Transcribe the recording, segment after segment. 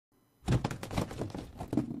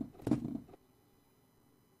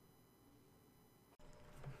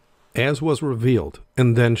As was revealed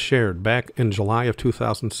and then shared back in July of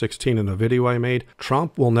 2016 in a video I made,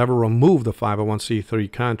 Trump will never remove the 501c3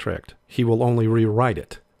 contract. He will only rewrite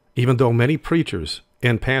it, even though many preachers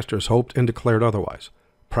and pastors hoped and declared otherwise.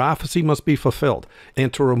 Prophecy must be fulfilled,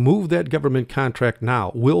 and to remove that government contract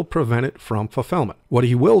now will prevent it from fulfillment. What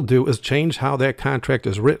he will do is change how that contract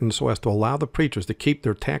is written so as to allow the preachers to keep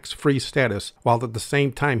their tax-free status while at the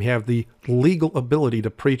same time have the legal ability to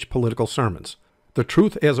preach political sermons. The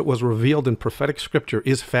truth as it was revealed in prophetic scripture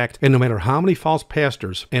is fact, and no matter how many false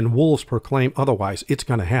pastors and wolves proclaim otherwise, it's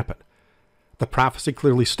going to happen. The prophecy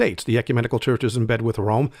clearly states the ecumenical churches in bed with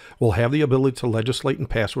Rome will have the ability to legislate and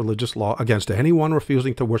pass religious law against anyone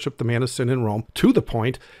refusing to worship the man of sin in Rome, to the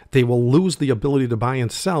point they will lose the ability to buy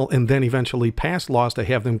and sell and then eventually pass laws to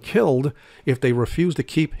have them killed if they refuse to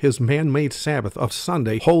keep his man-made Sabbath of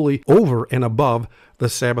Sunday holy over and above the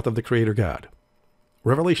Sabbath of the Creator God.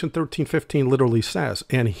 Revelation 13:15 literally says,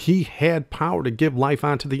 and he had power to give life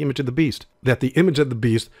unto the image of the beast, that the image of the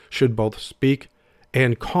beast should both speak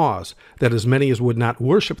and cause that as many as would not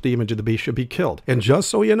worship the image of the beast should be killed. And just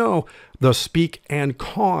so you know, the speak and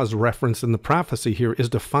cause reference in the prophecy here is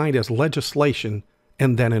defined as legislation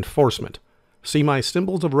and then enforcement. See my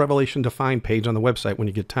Symbols of Revelation Defined page on the website when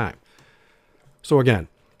you get time. So again,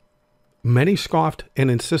 many scoffed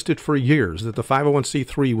and insisted for years that the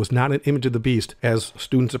 501c3 was not an image of the beast, as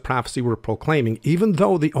students of prophecy were proclaiming, even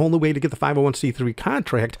though the only way to get the 501c3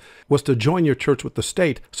 contract was to join your church with the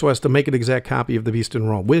state so as to make an exact copy of the beast in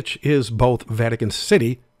Rome, which is both Vatican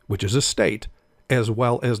City, which is a state, as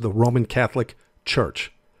well as the Roman Catholic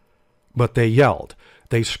Church. But they yelled,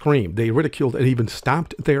 they screamed, they ridiculed, and even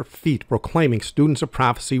stomped their feet, proclaiming students of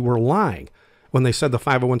prophecy were lying when they said the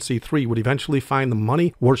 501c3 would eventually find the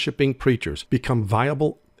money-worshipping preachers become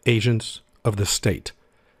viable agents of the state.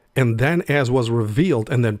 And then, as was revealed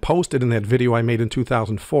and then posted in that video I made in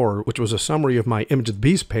 2004, which was a summary of my Image of the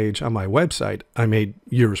Beast page on my website I made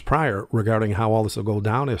years prior regarding how all this will go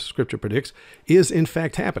down as Scripture predicts, is in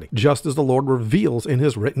fact happening, just as the Lord reveals in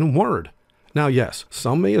his written word. Now, yes,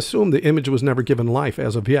 some may assume the image was never given life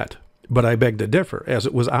as of yet, but I beg to differ, as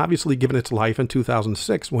it was obviously given its life in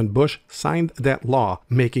 2006 when Bush signed that law,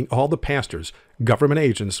 making all the pastors government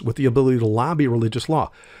agents with the ability to lobby religious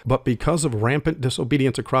law. But because of rampant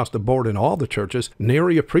disobedience across the board in all the churches,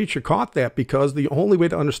 nary a preacher caught that, because the only way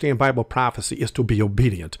to understand Bible prophecy is to be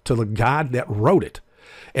obedient to the God that wrote it.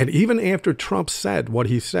 And even after Trump said what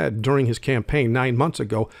he said during his campaign 9 months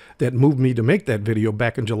ago that moved me to make that video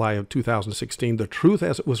back in July of 2016, the truth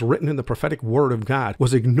as it was written in the prophetic word of God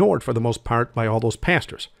was ignored for the most part by all those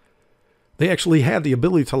pastors. They actually had the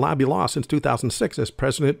ability to lobby law since 2006, as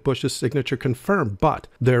President Bush's signature confirmed, but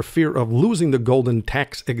their fear of losing the golden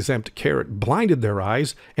tax-exempt carrot blinded their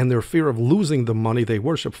eyes, and their fear of losing the money they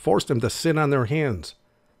worship forced them to sit on their hands.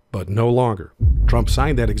 But no longer. Trump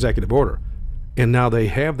signed that executive order. And now they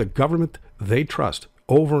have the government they trust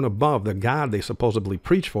over and above the God they supposedly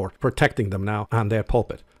preach for, protecting them now on that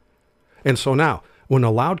pulpit. And so now, when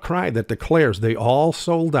a loud cry that declares they all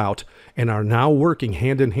sold out and are now working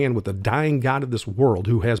hand in hand with the dying God of this world,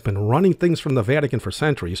 who has been running things from the Vatican for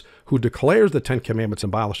centuries, who declares the 10 Commandments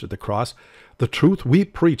abolished at the cross, the truth we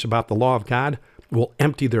preach about the law of God will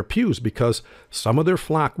empty their pews, because some of their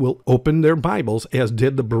flock will open their Bibles as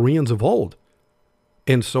did the Bereans of old.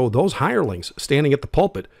 And so those hirelings standing at the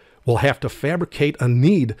pulpit will have to fabricate a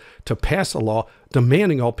need to pass a law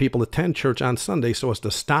demanding all people attend church on Sunday so as to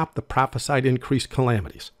stop the prophesied increased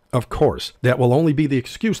calamities. Of course, that will only be the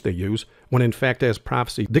excuse they use, when in fact, as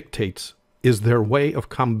prophecy dictates, is their way of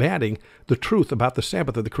combating the truth about the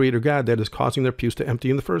Sabbath of the Creator God that is causing their pews to empty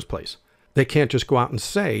in the first place. They can't just go out and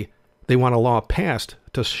say they want a law passed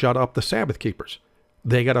to shut up the Sabbath keepers.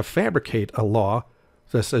 They got to fabricate a law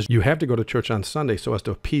that says you have to go to church on Sunday so as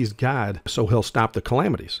to appease God so he'll stop the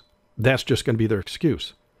calamities. That's just going to be their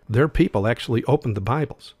excuse. Their people actually opened the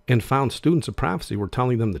Bibles and found students of prophecy were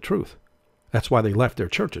telling them the truth. That's why they left their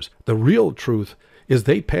churches. The real truth is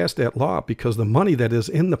they passed that law because the money that is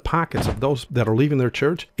in the pockets of those that are leaving their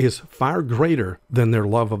church is far greater than their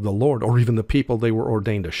love of the Lord or even the people they were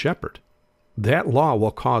ordained to shepherd. That law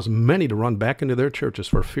will cause many to run back into their churches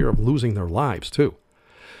for fear of losing their lives too.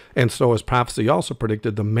 And so, as prophecy also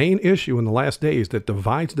predicted, the main issue in the last days that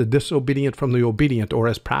divides the disobedient from the obedient, or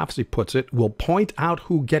as prophecy puts it, will point out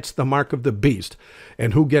who gets the mark of the beast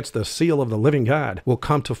and who gets the seal of the living God, will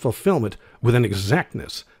come to fulfillment with an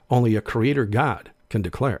exactness only a creator God can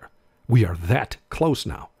declare. We are that close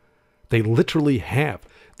now. They literally have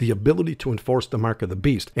the ability to enforce the mark of the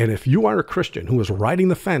beast. And if you are a Christian who is riding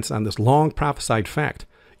the fence on this long prophesied fact,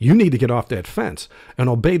 You need to get off that fence and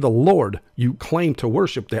obey the Lord you claim to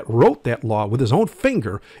worship, that wrote that law with his own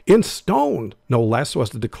finger in stone, no less, so as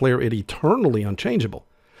to declare it eternally unchangeable.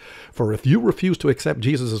 For if you refuse to accept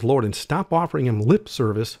Jesus as Lord and stop offering him lip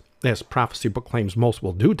service, as prophecy proclaims most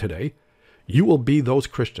will do today, you will be those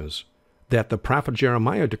Christians that the prophet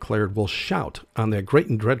Jeremiah declared will shout on that great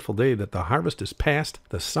and dreadful day that the harvest is past,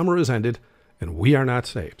 the summer is ended, and we are not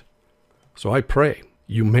saved. So I pray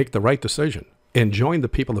you make the right decision and join the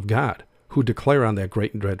people of God who declare on that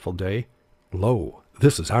great and dreadful day, lo,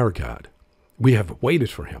 this is our God. We have waited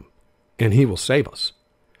for him, and he will save us.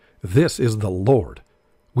 This is the Lord.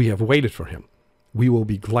 We have waited for him. We will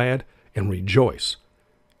be glad and rejoice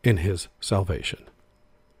in his salvation.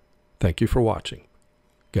 Thank you for watching.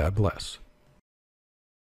 God bless.